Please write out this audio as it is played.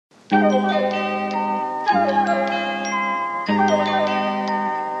Wait,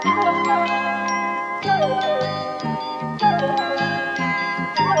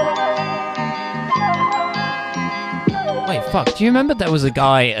 fuck. Do you remember there was a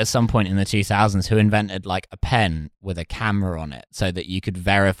guy at some point in the 2000s who invented like a pen with a camera on it so that you could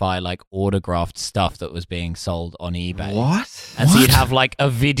verify like autographed stuff that was being sold on eBay? What? And so you'd have like a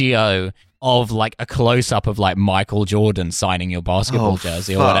video of like a close-up of like Michael Jordan signing your basketball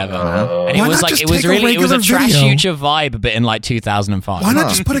jersey or whatever. And it was like, it was a Trash Future vibe, but in like 2005. Why not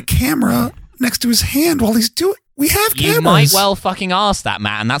just put a camera next to his hand while he's doing? We have cameras. You might well fucking ask that,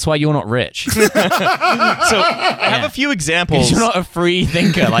 Matt, and that's why you're not rich. So I have a few examples. You're not a free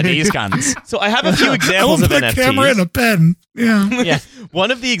thinker like these cunts. So I have a few examples of NFTs. A camera and a pen. Yeah.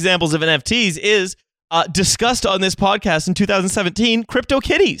 One of the examples of NFTs is discussed on this podcast in 2017,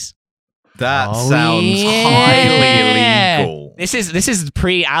 CryptoKitties. That sounds highly illegal. This is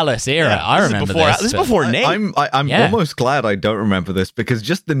pre-Alice era. I remember this. This is before Nate. I'm almost glad I don't remember this because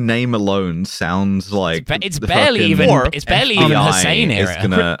just the name alone sounds like it's barely even Hussein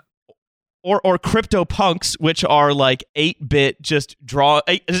era. Or CryptoPunks, which are like 8-bit drawings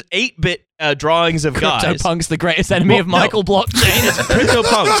of guys. CryptoPunks, the greatest enemy of Michael Blockchain.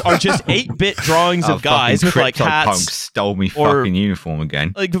 CryptoPunks are just 8-bit drawings of guys with like hats. CryptoPunks stole me fucking uniform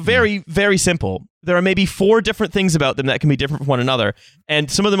again. Like very, very simple. There are maybe 4 different things about them that can be different from one another. And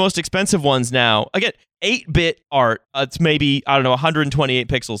some of the most expensive ones now, again, 8-bit art, it's maybe, 128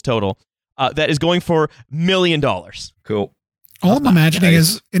 pixels total, that is going for $1 million. Cool. All I'm imagining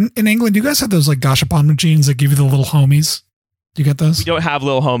is, in England, you guys have those like gashapon machines that give you the little homies? Do you get those? We don't have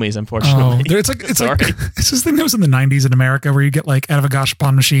little homies, unfortunately. Oh, it's like it's this thing that was in the 90s in America where you get like out of a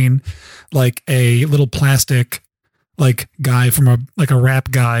gashapon machine, like a little plastic like guy from a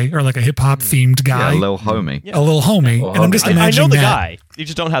rap guy or like a hip hop themed guy. Yeah, a little homie. A little homie. And I'm just imagining I know the that. guy. You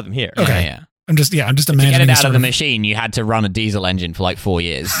just don't have them here. Okay. Yeah. I'm just imagining. To get it out of the machine, you had to run a diesel engine for like 4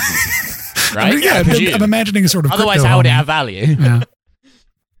 years. Right? I'm imagining a sort of. Otherwise, how would it have value?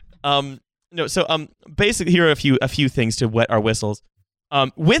 Yeah. Basically, here are a few things to wet our whistles.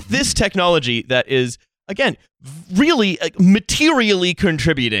 With this technology that is, again, really materially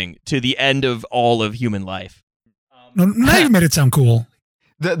contributing to the end of all of human life. Now you've made it sound cool.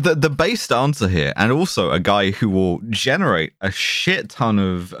 The based answer here, and also a guy who will generate a shit ton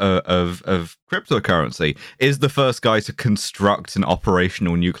of cryptocurrency, is the first guy to construct an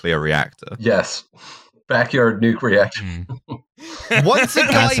operational nuclear reactor. Yes. Backyard nuke reactor. Once a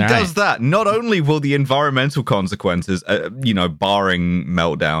guy does that, not only will the environmental consequences, barring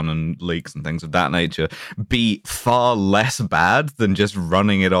meltdown and leaks and things of that nature, be far less bad than just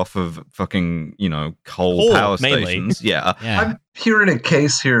running it off of fucking, coal power stations. Yeah. I'm hearing a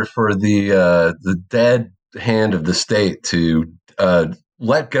case here for the dead hand of the state to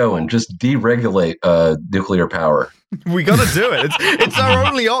let go and just deregulate nuclear power. We got to do it. It's our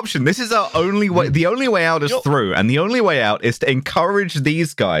only option. This is our only way. The only way out is through, and the only way out is to encourage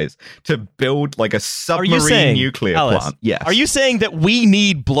these guys to build like a submarine nuclear plant. Yes. Are you saying that we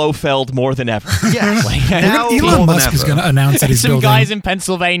need Blofeld more than ever? Yes. Now Elon Musk is going to announce that he's some building. guys in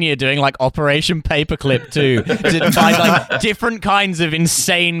Pennsylvania doing like Operation Paperclip too, to find like different kinds of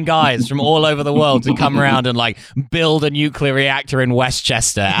insane guys from all over the world to come around and like build a nuclear reactor in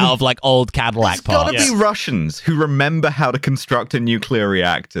Westchester out of like old Cadillac parts. There's got to be Russians who remember how to construct a nuclear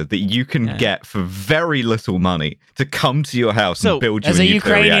reactor that you can get for very little money to come to your house and build you a nuclear reactor. There's a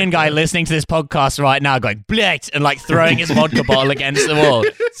Ukrainian guy listening to this podcast right now going, "Blech," and like throwing his vodka bottle against the wall.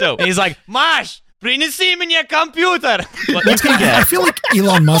 So he's like, "Mash, принеси мне компьютер." I feel like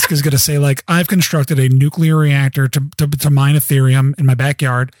Elon Musk is going to say like, I've constructed a nuclear reactor to mine Ethereum in my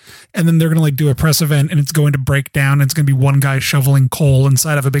backyard. And then they're going to like do a press event and it's going to break down. And it's going to be one guy shoveling coal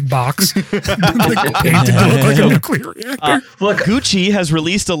inside of a big box. Painted to look like a nuclear reactor. Look, Gucci has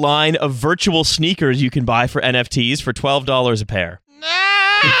released a line of virtual sneakers you can buy for NFTs for $12 a pair.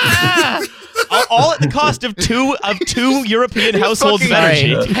 All at the cost of two European households of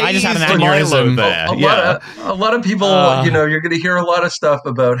energy. I just had an aneurysm there. A lot of people, you're going to hear a lot of stuff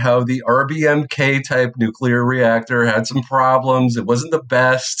about how the RBMK type nuclear reactor had some problems. It wasn't the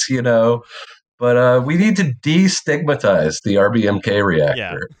best, but we need to destigmatize the RBMK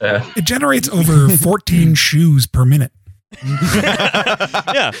reactor. Yeah. It generates over 14 shoes per minute.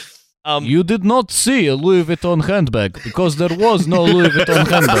 Yeah. You did not see a Louis Vuitton handbag because there was no Louis Vuitton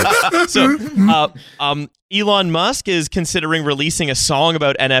handbag. So, Elon Musk is considering releasing a song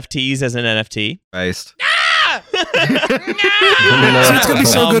about NFTs as an NFT. Based. So it's going to be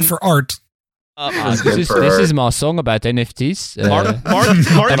so good for art. This is my song about NFTs. Mark Cuban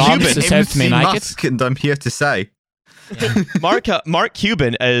helped me make it. And I'm here to say, Mark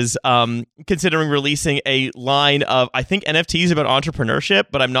Cuban is considering releasing a line of, I think, NFTs about entrepreneurship,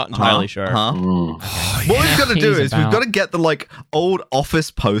 but I'm not entirely sure. What we've got to do is we've got to get the like old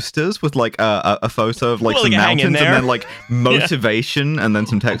office posters with like a photo of like some mountains and then like motivation and then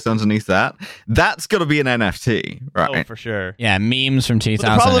some text underneath that. That's got to be an NFT, right? Oh, for sure. Yeah, memes from 2008.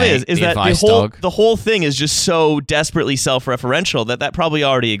 The problem is that dog. the whole thing is just so desperately self-referential that probably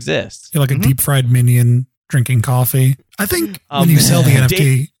already exists. You're like a deep fried minion drinking coffee. I think when you sell the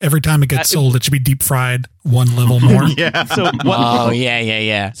NFT, every time it gets sold, it should be deep fried one level more. Yeah. So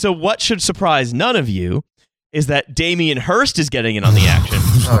yeah. So what should surprise none of you is that Damien Hirst is getting in on the action.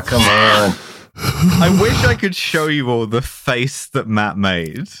 Oh, come on. I wish I could show you all the face that Matt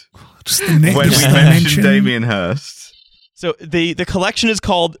made Just the name, when we mentioned Damien Hirst. So the collection is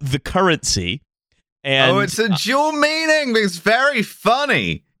called The Currency. And it's a dual meaning. It's very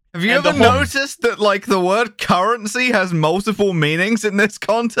funny. Have you ever noticed that like the word currency has multiple meanings in this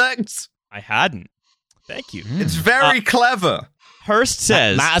context? I hadn't. Thank you. It's very clever. Hirst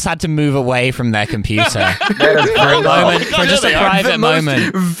says Matt has had to move away from their computer That is for just a private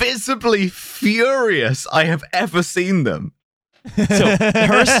moment. Visibly furious I have ever seen them. So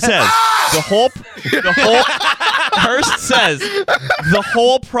Hirst says Hirst says the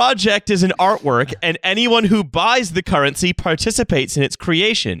whole project is an artwork, and anyone who buys the currency participates in its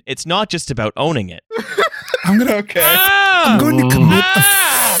creation. It's not just about owning it. I'm going to commit a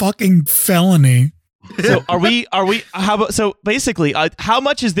fucking felony. So how about, so basically how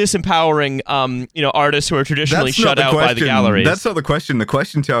much is this empowering artists who are traditionally shut out by the galleries? That's not the question. The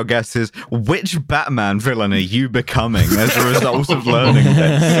question to our guests is, which Batman villain are you becoming as a result of learning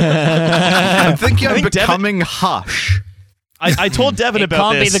this? I think you're becoming Hush. I told Devin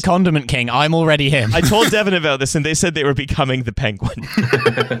about this. It can't be the Condiment King. I'm already him. I told Devin about this, and they said they were becoming the Penguin.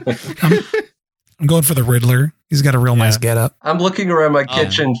 I'm going for the Riddler. He's got a real nice getup. I'm looking around my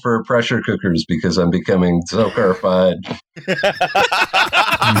kitchen for pressure cookers because I'm becoming so horrified. Yeah,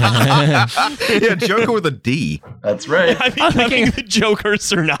 Joker with a D. That's right. I'm becoming the Joker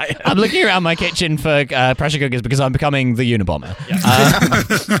Sernaya. I'm looking around my kitchen for pressure cookers because I'm becoming the Unabomber.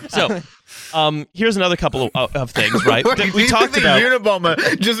 So, here's another couple of things, right? Wait, we talked about the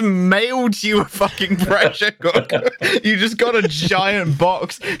Unabomber just mailed you a fucking pressure cooker. You just got a giant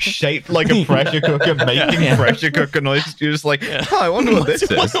box shaped like a pressure cooker, making pressure cooker noise. You're just like, I wonder what this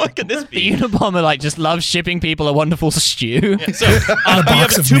is. What could this be? The Unabomber like just loves shipping people a wonderful stew. Yeah, so we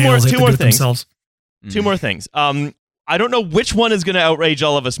have two more things. Two more things. I don't know which one is going to outrage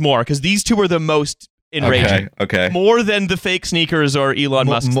all of us more because these two are the most enraging. Okay. More than the fake sneakers or Elon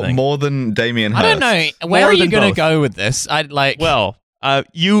Musk thing. More than Damien Hirst. I don't know. Where are you going to go with this? I'd like. Well,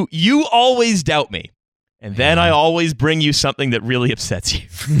 you always doubt me, and then I always bring you something that really upsets you.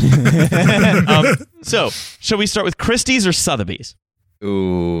 So, shall we start with Christie's or Sotheby's?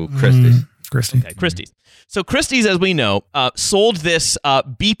 Ooh, Christie's. Christie. Okay, Christie's. So Christie's, as we know, sold this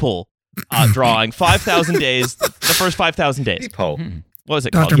Beeple drawing 5,000 days. The first 5,000 days. Peephole. What was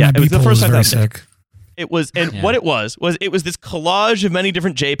it Dr. called? Yeah, it was the Beeple first was very 5,000 days. sick. It was, and what it was this collage of many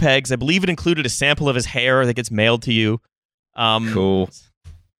different JPEGs. I believe it included a sample of his hair that gets mailed to you. Cool.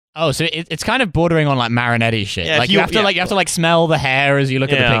 Oh, so it's kind of bordering on like Marinetti shit. Yeah, like you have to like smell the hair as you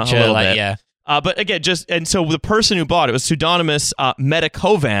look at the picture. A little Like bit. But again, so the person who bought it was pseudonymous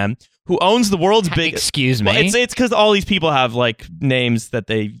Metakovan, who owns the world's big. Excuse me. Well, it's because all these people have like names that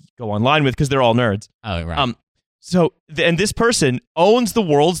they go online with because they're all nerds. Oh right. So and this person owns the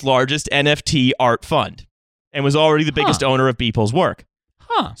world's largest NFT art fund, and was already the biggest owner of Beeple's work.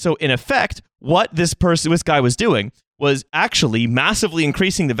 So in effect, what this guy was doing was actually massively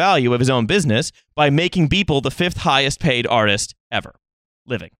increasing the value of his own business by making Beeple the 5th highest paid artist ever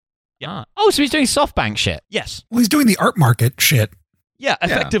living. Yeah. Oh, so he's doing SoftBank shit. Yes. Well, he's doing the art market shit. Yeah,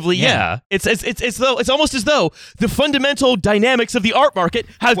 effectively, yeah. It's almost as though the fundamental dynamics of the art market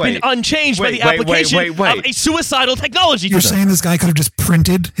have been unchanged by the application of a suicidal technology. You're saying this guy could have just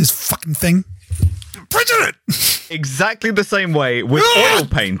printed his fucking thing? Printed it! Exactly the same way with oil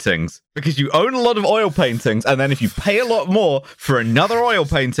paintings. Because you own a lot of oil paintings, and then if you pay a lot more for another oil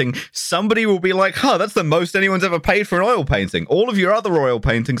painting, somebody will be like, that's the most anyone's ever paid for an oil painting. All of your other oil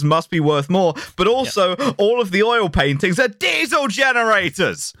paintings must be worth more, but also all of the oil paintings are diesel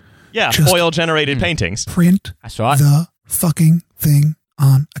generators. Yeah, Just oil-generated paintings. Print That's right. the fucking thing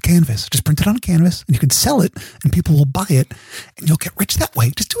on a canvas. Just print it on a canvas, and you can sell it, and people will buy it, and you'll get rich that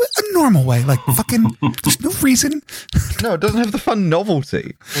way. Just do it a normal way. Like, fucking, there's no reason. No, it doesn't have the fun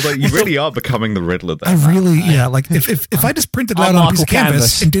novelty. Although you really are becoming the Riddler there. Like, if I just printed it out on a piece of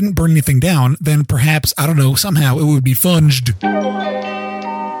canvas and didn't burn anything down, then perhaps, I don't know, somehow it would be funged.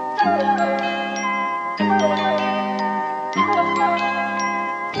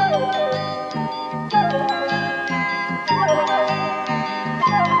 Bye.